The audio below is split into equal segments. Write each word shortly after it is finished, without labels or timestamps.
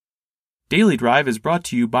Daily Drive is brought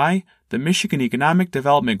to you by the Michigan Economic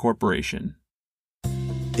Development Corporation.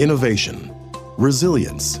 Innovation,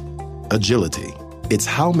 resilience, agility. It's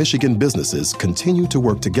how Michigan businesses continue to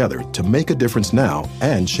work together to make a difference now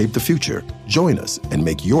and shape the future. Join us and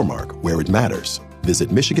make your mark where it matters. Visit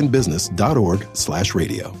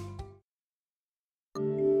michiganbusiness.org/radio.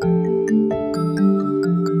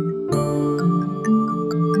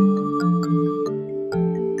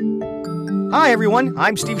 Hi, everyone.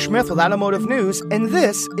 I'm Steve Smith with Automotive News, and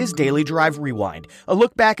this is Daily Drive Rewind, a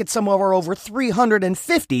look back at some of our over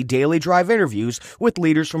 350 Daily Drive interviews with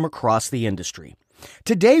leaders from across the industry.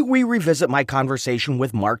 Today, we revisit my conversation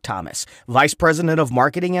with Mark Thomas, Vice President of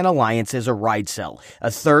Marketing and Alliances at RideCell,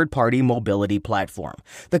 a third-party mobility platform.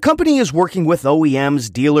 The company is working with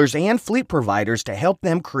OEMs, dealers, and fleet providers to help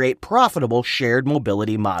them create profitable shared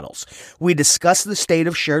mobility models. We discuss the state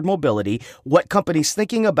of shared mobility, what companies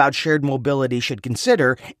thinking about shared mobility should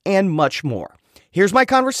consider, and much more. Here's my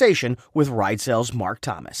conversation with RideCell's Mark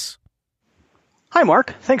Thomas. Hi,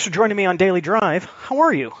 Mark. Thanks for joining me on Daily Drive. How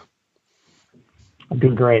are you? I'm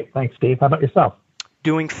doing great. Thanks, Steve. How about yourself?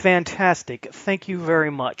 Doing fantastic. Thank you very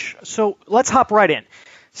much. So let's hop right in.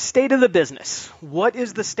 State of the business. What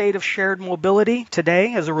is the state of shared mobility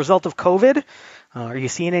today as a result of COVID? Are you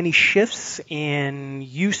seeing any shifts in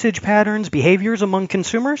usage patterns, behaviors among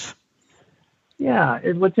consumers? Yeah,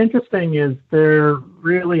 what's interesting is there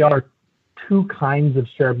really are two kinds of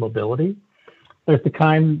shared mobility. There's the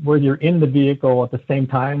kind where you're in the vehicle at the same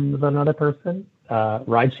time as another person,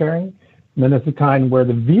 ride sharing. And then there's the kind where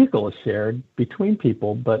the vehicle is shared between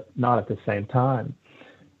people, but not at the same time.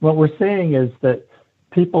 What we're seeing is that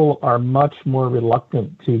people are much more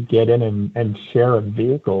reluctant to get in and share a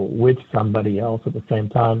vehicle with somebody else at the same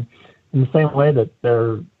time, in the same way that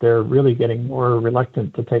they're really getting more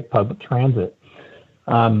reluctant to take public transit.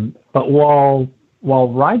 But while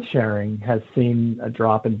ride sharing has seen a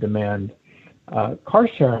drop in demand, car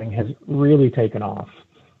sharing has really taken off.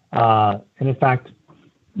 And in fact,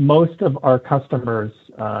 most of our customers,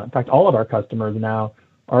 in fact, all of our customers now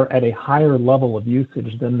are at a higher level of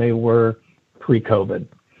usage than they were pre-COVID.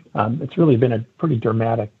 It's really been a pretty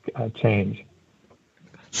dramatic change.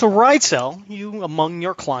 So RideCell, you among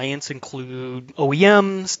your clients include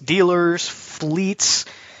OEMs, dealers, fleets.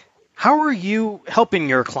 How are you helping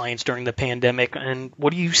your clients during the pandemic, and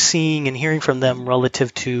what are you seeing and hearing from them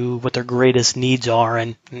relative to what their greatest needs are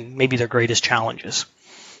and maybe their greatest challenges?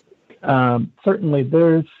 Certainly,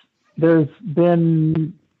 there's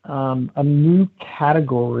been a new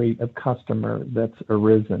category of customer that's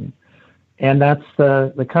arisen, and that's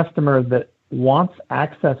the customer that wants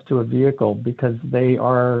access to a vehicle because they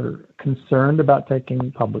are concerned about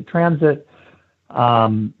taking public transit.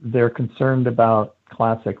 They're concerned about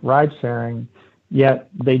classic ride sharing, yet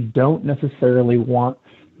they don't necessarily want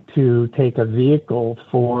to take a vehicle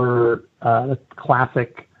for a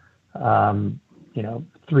classic,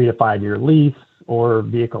 3 to 5 year lease or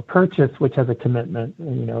vehicle purchase, which has a commitment,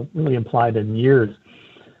 really implied in years.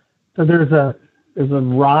 So there's a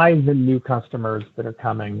rise in new customers that are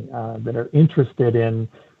coming that are interested in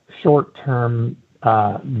short-term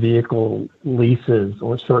vehicle leases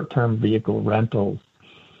or short-term vehicle rentals.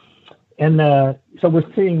 And so we're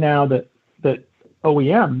seeing now that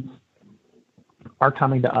OEMs are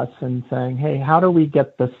coming to us and saying, hey, how do we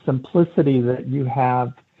get the simplicity that you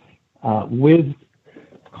have with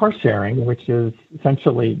car sharing, which is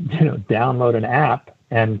essentially, download an app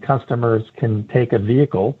and customers can take a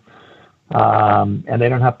vehicle and they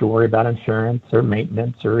don't have to worry about insurance or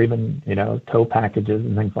maintenance or even, tow packages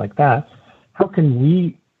and things like that. How can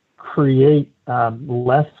we create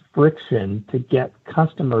less friction to get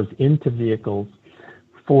customers into vehicles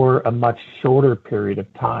for a much shorter period of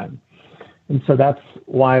time? And so that's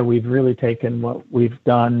why we've really taken what we've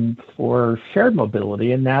done for shared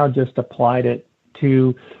mobility and now just applied it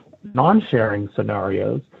to non-sharing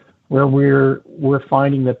scenarios where we're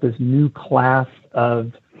finding that this new class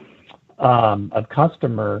of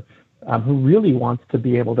customer who really wants to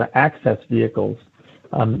be able to access vehicles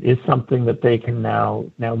is something that they can now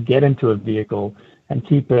get into a vehicle and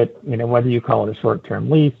keep it, whether you call it a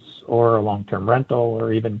short-term lease or a long-term rental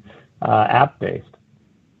or even app-based.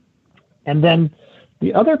 And then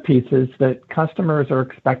the other piece is that customers are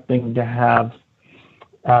expecting to have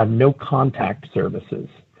no contact services.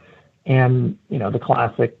 And, the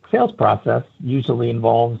classic sales process usually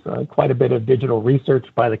involves quite a bit of digital research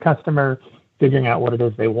by the customer, figuring out what it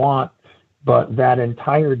is they want. But that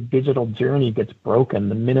entire digital journey gets broken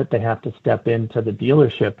the minute they have to step into the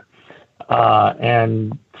dealership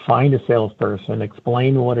and find a salesperson,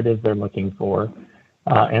 explain what it is they're looking for,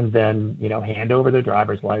 and then, hand over their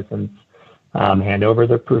driver's license hand over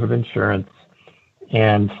their proof of insurance,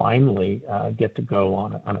 and finally get to go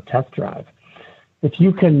on a test drive. If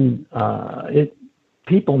you can,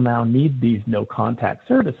 people now need these no-contact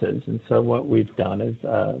services, and so what we've done is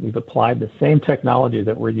we've applied the same technology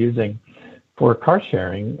that we're using for car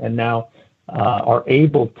sharing, and now are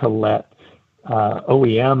able to let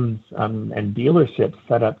OEMs and dealerships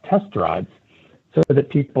set up test drives so that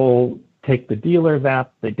people take the dealer's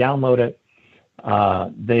app, they download it,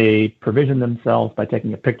 they provision themselves by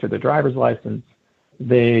taking a picture of their driver's license,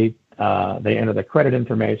 they enter the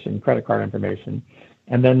credit card information,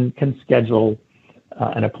 and then can schedule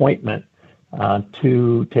an appointment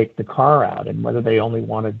to take the car out. And whether they only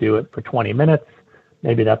want to do it for 20 minutes,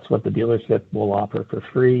 maybe that's what the dealership will offer for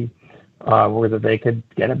free, whether they could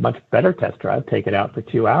get a much better test drive, take it out for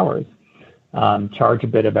 2 hours, charge a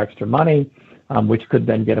bit of extra money, which could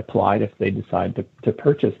then get applied if they decide to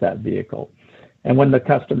purchase that vehicle. And when the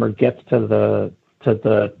customer gets to the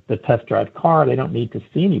test drive car, they don't need to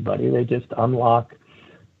see anybody. They just unlock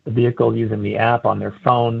the vehicle using the app on their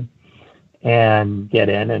phone and get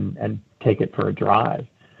in and take it for a drive.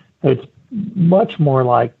 So it's much more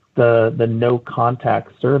like the no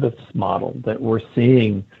contact service model that we're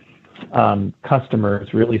seeing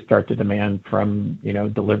customers really start to demand from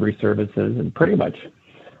delivery services and pretty much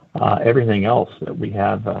everything else that we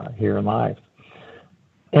have here in life.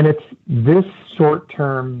 And it's this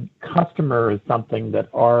short-term customer is something that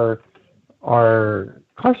our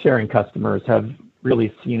car sharing customers have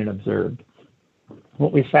really seen and observed.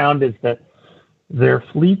 What we found is that their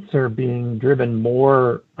fleets are being driven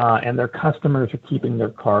more and their customers are keeping their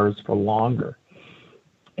cars for longer.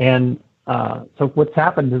 And so what's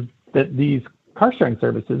happened is that these car sharing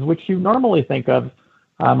services, which you normally think of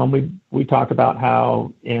when we talk about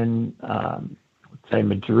how in say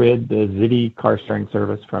Madrid, the Zity car sharing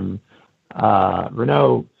service from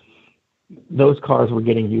Renault, those cars were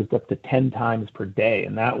getting used up to 10 times per day.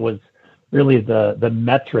 And that was really the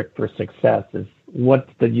metric for success is what's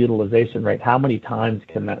the utilization rate? How many times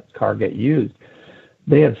can that car get used?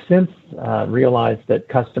 They have since realized that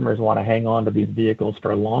customers want to hang on to these vehicles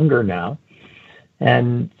for longer now.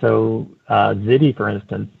 And so Zity, for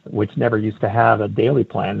instance, which never used to have a daily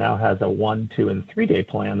plan, now has a 1, 2, and 3 day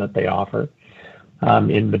plan that they offer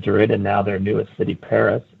in Madrid, and now their newest city,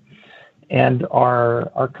 Paris. And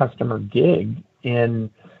our customer Gig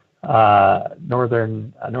in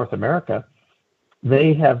North America,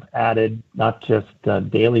 they have added not just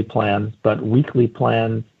daily plans, but weekly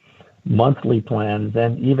plans, monthly plans,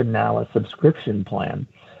 and even now a subscription plan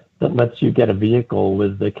that lets you get a vehicle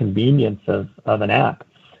with the convenience of an app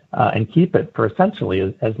and keep it for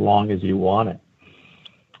essentially as long as you want it.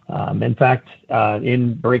 In fact,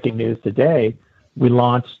 in breaking news today, we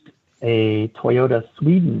launched a Toyota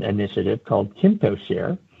Sweden initiative called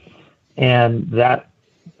KintoShare, and that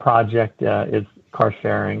project is car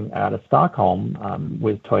sharing out of Stockholm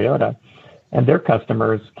with Toyota, and their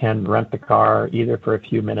customers can rent the car either for a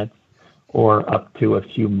few minutes or up to a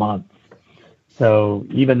few months. So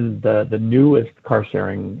even the newest car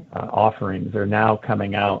sharing offerings are now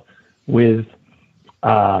coming out with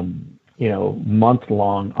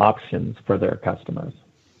month-long options for their customers.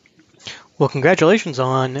 Well, congratulations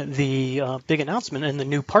on the big announcement and the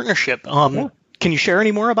new partnership. Can you share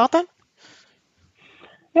any more about that?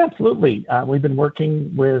 Yeah, absolutely. We've been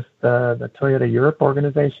working with the Toyota Europe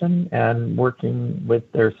organization and working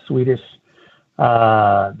with their Swedish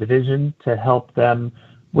division to help them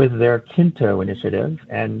with their Kinto initiative.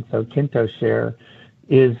 And so KintoShare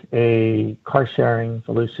is a car sharing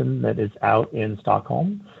solution that is out in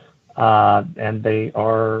Stockholm. And they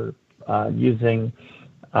are using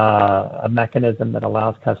a mechanism that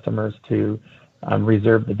allows customers to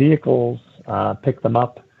reserve the vehicles, pick them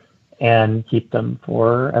up, and keep them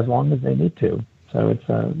for as long as they need to. So it's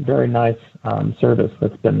a very nice service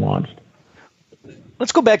that's been launched.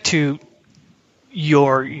 Let's go back to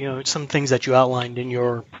your, some things that you outlined in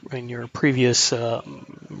your previous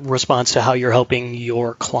response to how you're helping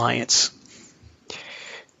your clients,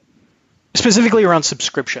 specifically around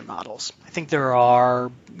subscription models. I think there are,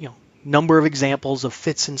 number of examples of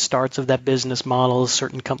fits and starts of that business model,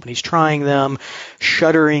 certain companies trying them,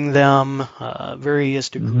 shuttering them, various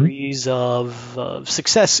degrees of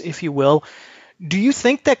success, if you will. Do you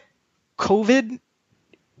think that COVID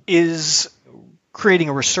is creating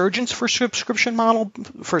a resurgence for subscription models? Do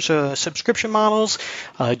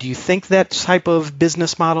you think that type of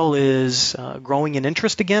business model is growing in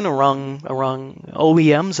interest again around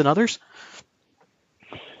OEMs and others?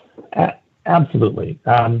 Absolutely.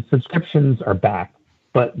 Subscriptions are back,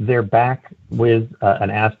 but they're back with an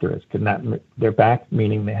asterisk, and that they're back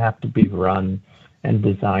meaning they have to be run and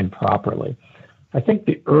designed properly. I think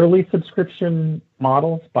the early subscription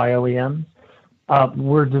models by OEMs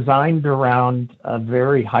were designed around a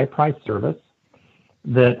very high-priced service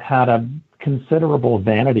that had a considerable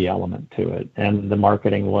vanity element to it. And the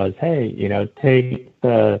marketing was, hey, take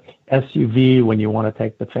the SUV when you want to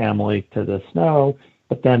take the family to the snow,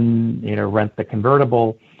 but then, rent the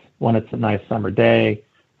convertible when it's a nice summer day.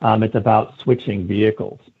 It's about switching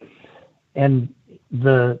vehicles. And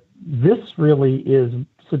this really is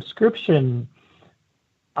subscription,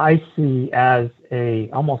 I see as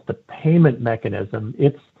almost a payment mechanism.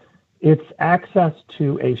 It's access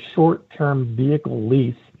to a short-term vehicle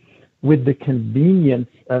lease with the convenience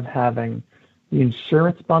of having the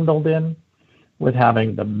insurance bundled in, with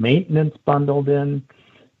having the maintenance bundled in,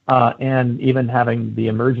 and even having the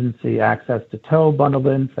emergency access to tow bundled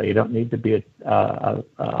in, so you don't need to be a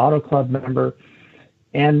Auto Club member,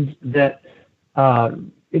 and that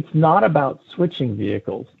it's not about switching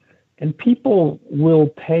vehicles. And people will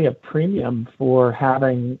pay a premium for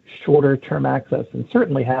having shorter term access and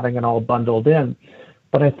certainly having it all bundled in.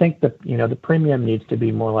 But I think that, the premium needs to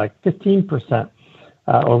be more like 15%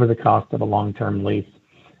 over the cost of a long-term lease,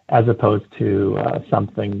 as opposed to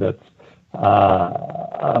something that's, 2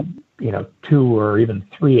 or even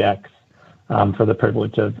 3x for the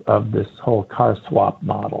privilege of this whole car swap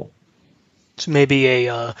model. So maybe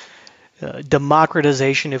a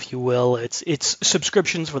democratization, if you will. It's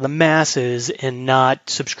subscriptions for the masses and not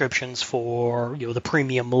subscriptions for the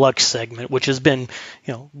premium luxe segment, which has been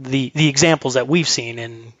the examples that we've seen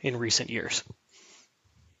in recent years.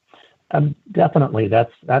 Definitely,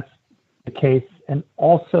 that's the case, and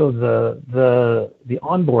also the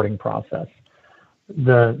onboarding process.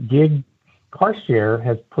 The gig car share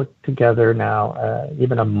has put together now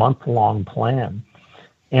even a month-long plan,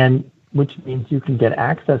 and which means you can get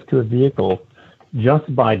access to a vehicle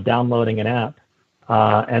just by downloading an app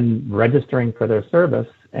and registering for their service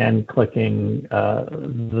and clicking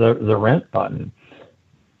the rent button.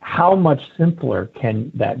 How much simpler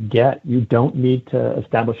can that get? You don't need to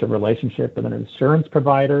establish a relationship with an insurance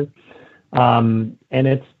provider. And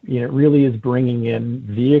it really is bringing in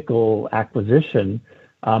vehicle acquisition,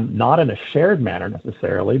 not in a shared manner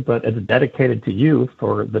necessarily, but as dedicated to you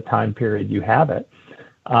for the time period you have it.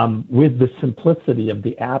 With the simplicity of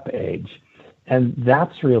the app age. And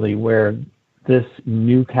that's really where this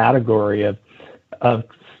new category of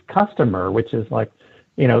customer, which is like,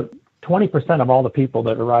 20% of all the people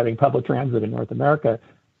that are riding public transit in North America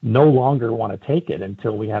no longer want to take it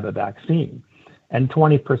until we have a vaccine. And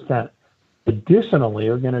 20% additionally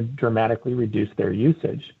are going to dramatically reduce their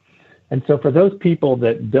usage. And so for those people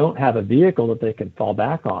that don't have a vehicle that they can fall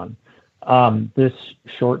back on, this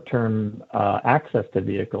short-term access to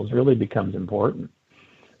vehicles really becomes important.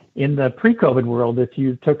 In the pre-COVID world, if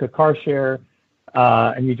you took a car share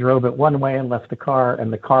and you drove it one way and left the car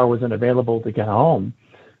and the car wasn't available to get home,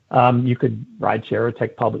 you could ride share or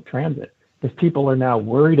take public transit. If people are now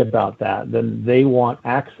worried about that, then they want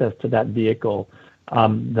access to that vehicle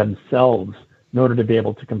themselves in order to be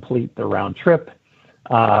able to complete the round trip,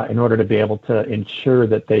 in order to be able to ensure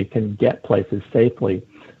that they can get places safely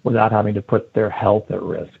without having to put their health at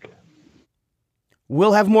risk.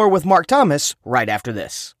 We'll have more with Mark Thomas right after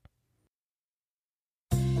this.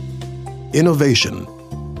 Innovation,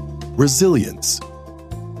 resilience,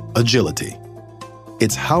 agility.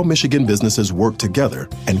 It's how Michigan businesses work together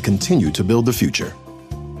and continue to build the future.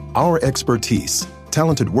 Our expertise,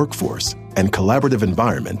 talented workforce, and collaborative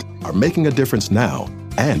environment are making a difference now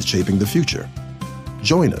and shaping the future.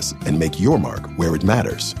 Join us and make your mark where it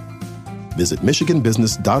matters. Visit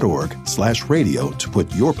michiganbusiness.org/radio to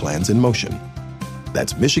put your plans in motion.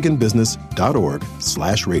 That's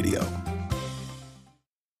michiganbusiness.org/radio.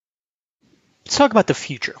 Let's talk about the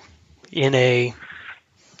future in a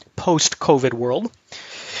post-COVID world.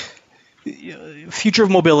 Future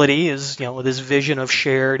of mobility is, this vision of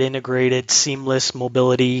shared, integrated, seamless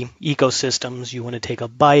mobility ecosystems. You want to take a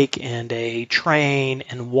bike and a train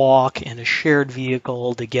and walk and a shared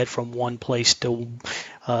vehicle to get from one place to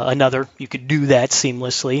another. You could do that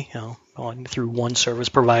seamlessly, through one service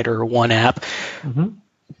provider or one app. Mm-hmm.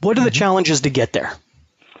 What are the challenges to get there?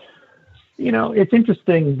 It's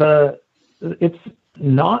interesting. It's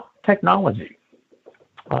not technology.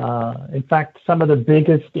 In fact, some of the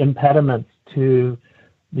biggest impediments to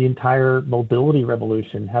the entire mobility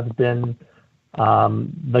revolution have been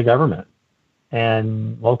the government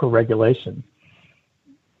and local regulations.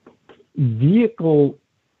 Driving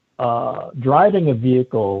a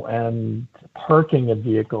vehicle and parking a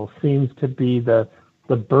vehicle seems to be the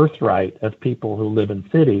birthright of people who live in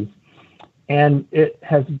cities. And it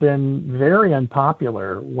has been very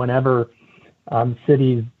unpopular whenever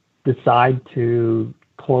cities decide to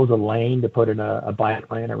close a lane to put in a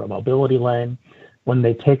bike lane or a mobility lane, when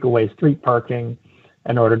they take away street parking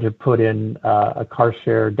in order to put in a car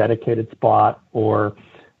share dedicated spot, or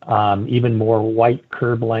even more white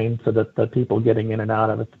curb lanes so that the people getting in and out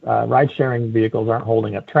of ride-sharing vehicles aren't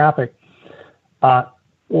holding up traffic.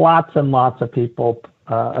 Lots and lots of people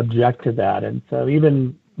object to that. And so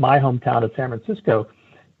even my hometown of San Francisco,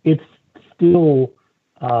 it's still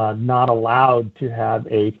not allowed to have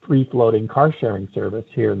a free-floating car-sharing service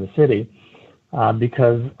here in the city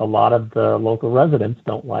because a lot of the local residents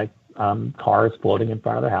don't like cars floating in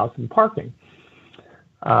front of their house and parking.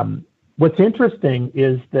 What's interesting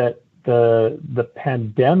is that the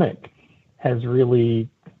pandemic has really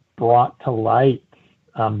brought to light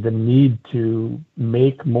the need to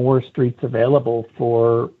make more streets available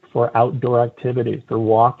for outdoor activities, for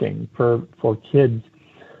walking, for kids.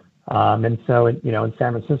 And so, in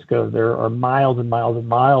San Francisco, there are miles and miles and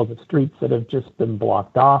miles of streets that have just been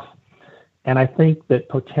blocked off. And I think that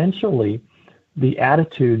potentially the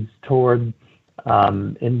attitudes toward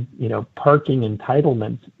parking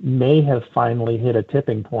entitlements may have finally hit a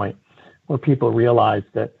tipping point where people realize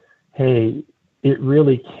that, hey, it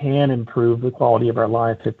really can improve the quality of our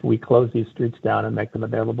life if we close these streets down and make them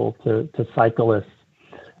available to cyclists,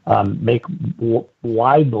 make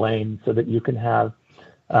wide lanes so that you can have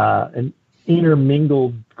an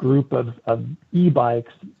intermingled group of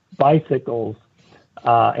e-bikes, bicycles,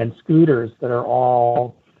 and scooters that are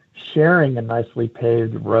all sharing a nicely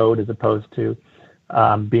paved road, as opposed to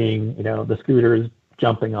being, the scooters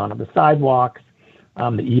jumping onto the sidewalks,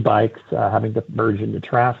 the e-bikes having to merge into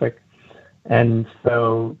traffic. And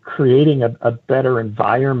so creating a better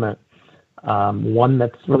environment, one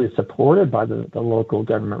that's really supported by the local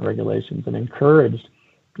government regulations and encouraging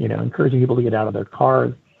people to get out of their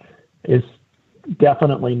cars, is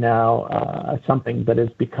definitely now something that has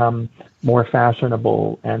become more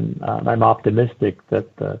fashionable. And I'm optimistic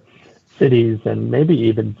that the cities and maybe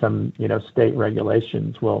even some state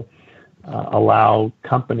regulations will allow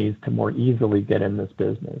companies to more easily get in this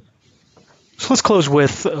business. So let's close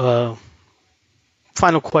with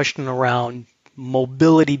final question around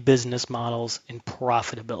mobility business models and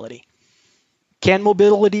profitability. Can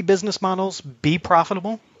mobility business models be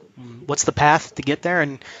profitable? What's the path to get there?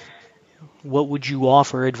 And what would you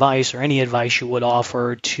offer advice, or any advice you would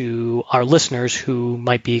offer to our listeners who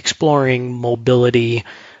might be exploring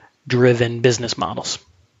mobility-driven business models?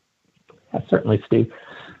 Certainly, Steve.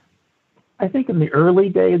 I think in the early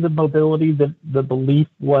days of mobility, the belief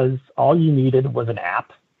was all you needed was an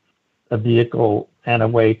app, a vehicle, and a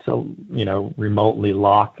way to remotely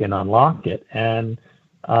lock and unlock it. And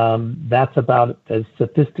that's about as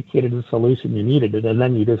sophisticated a solution you needed. And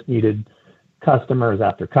then you just needed customers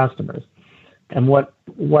after customers. And what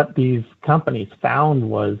these companies found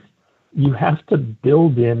was you have to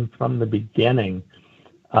build in from the beginning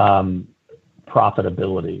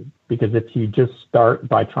profitability, because if you just start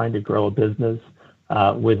by trying to grow a business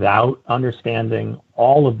without understanding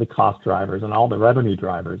all of the cost drivers and all the revenue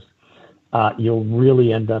drivers, you'll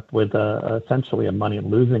really end up with essentially a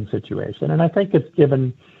money-losing situation. And I think it's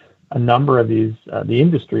given a number of the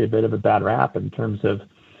industry a bit of a bad rap in terms of,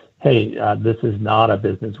 hey, this is not a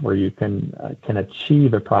business where you can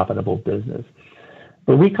achieve a profitable business.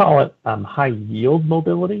 But we call it high-yield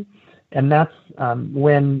mobility, and that's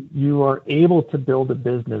when you are able to build a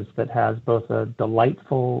business that has both a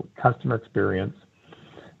delightful customer experience,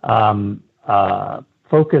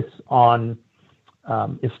 focus on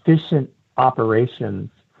efficient operations,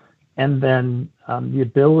 and then the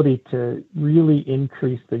ability to really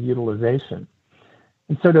increase the utilization.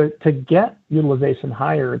 And so to get utilization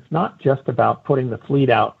higher, it's not just about putting the fleet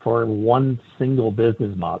out for one single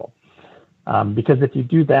business model. Because if you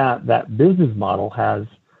do that, that business model has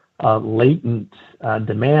latent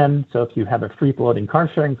demand. So if you have a free-floating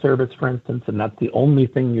car-sharing service, for instance, and that's the only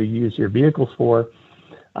thing you use your vehicles for,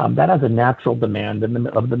 that has a natural demand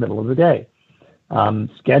of the middle of the day.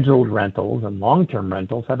 Scheduled rentals and long-term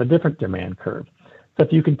rentals have a different demand curve. So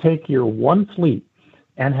if you can take your one fleet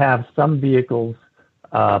and have some vehicles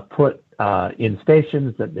put in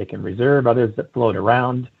stations that they can reserve, others that float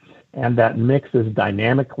around, and that mix is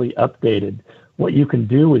dynamically updated, what you can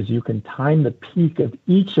do is you can time the peak of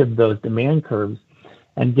each of those demand curves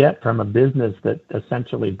and get from a business that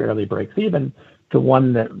essentially barely breaks even to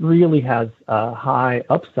one that really has a high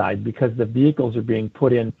upside, because the vehicles are being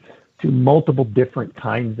put in to multiple different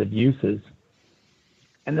kinds of uses.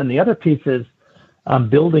 And then the other piece is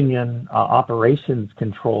building in operations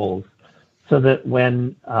controls, so that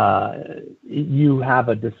when you have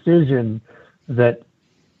a decision that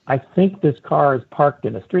I think this car is parked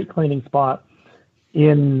in a street cleaning spot,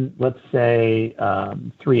 in, let's say,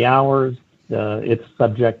 3 hours, it's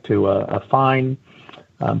subject to a fine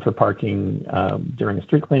for parking during a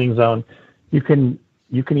street cleaning zone. You can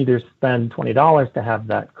either spend $20 to have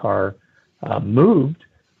that car moved,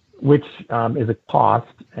 which is a cost,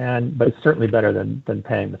 but it's certainly better than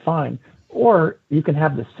paying the fine. Or you can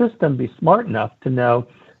have the system be smart enough to know,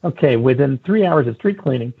 okay, within 3 hours of street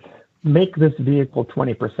cleaning, make this vehicle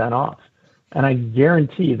 20% off. And I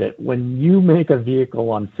guarantee that when you make a vehicle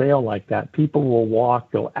on sale like that, people will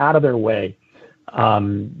go out of their way.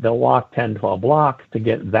 They'll walk 10, 12 blocks to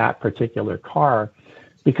get that particular car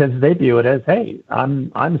because they view it as, hey,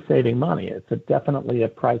 I'm saving money. It's definitely a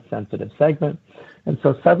price-sensitive segment. And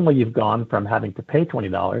so suddenly you've gone from having to pay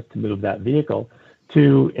 $20 to move that vehicle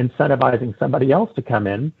to incentivizing somebody else to come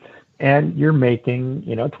in, and you're making,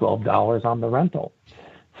 $12 on the rental.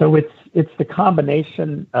 So it's the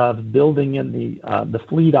combination of building in the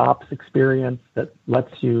fleet ops experience that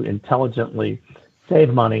lets you intelligently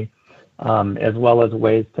save money, as well as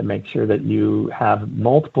ways to make sure that you have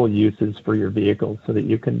multiple uses for your vehicles so that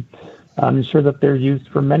you can ensure that they're used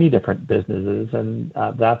for many different businesses. And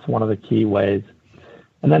that's one of the key ways.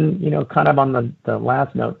 And then, kind of on the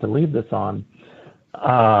last note to leave this on,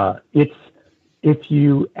 it's if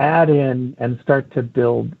you add in and start to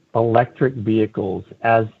build electric vehicles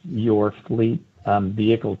as your fleet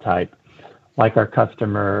vehicle type, like our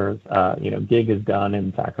customers, GIG has done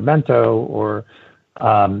in Sacramento, or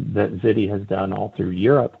that Ziddy has done all through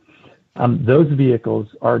Europe, those vehicles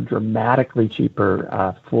are dramatically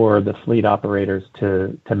cheaper for the fleet operators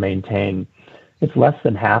to maintain. It's less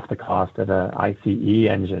than half the cost of an ICE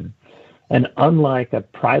engine. And unlike a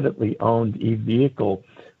privately owned e-vehicle,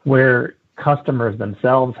 where customers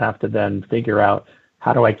themselves have to then figure out,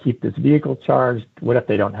 how do I keep this vehicle charged? What if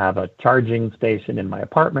they don't have a charging station in my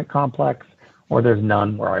apartment complex, or there's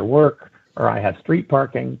none where I work, or I have street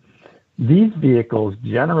parking? These vehicles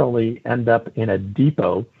generally end up in a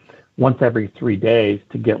depot once every 3 days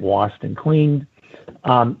to get washed and cleaned.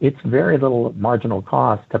 It's very little marginal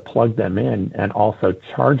cost to plug them in and also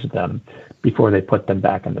charge them before they put them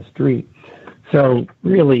back in the street. So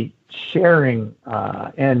really sharing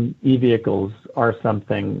and e-vehicles are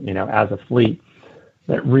something, as a fleet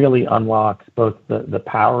that really unlocks both the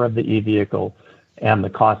power of the e-vehicle and the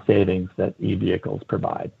cost savings that e-vehicles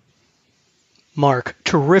provide. Mark,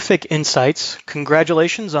 terrific insights.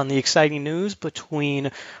 Congratulations on the exciting news between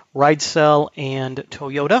RideCell and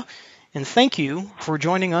Toyota. And thank you for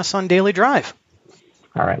joining us on Daily Drive.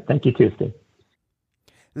 All right. Thank you too, Steve.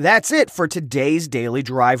 That's it for today's Daily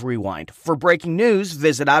Drive Rewind. For breaking news,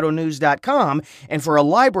 visit autonews.com. And for a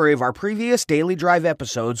library of our previous Daily Drive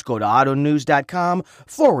episodes, go to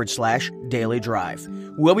autonews.com/Daily Drive.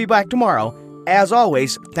 We'll be back tomorrow. As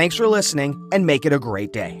always, thanks for listening and make it a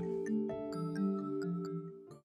great day.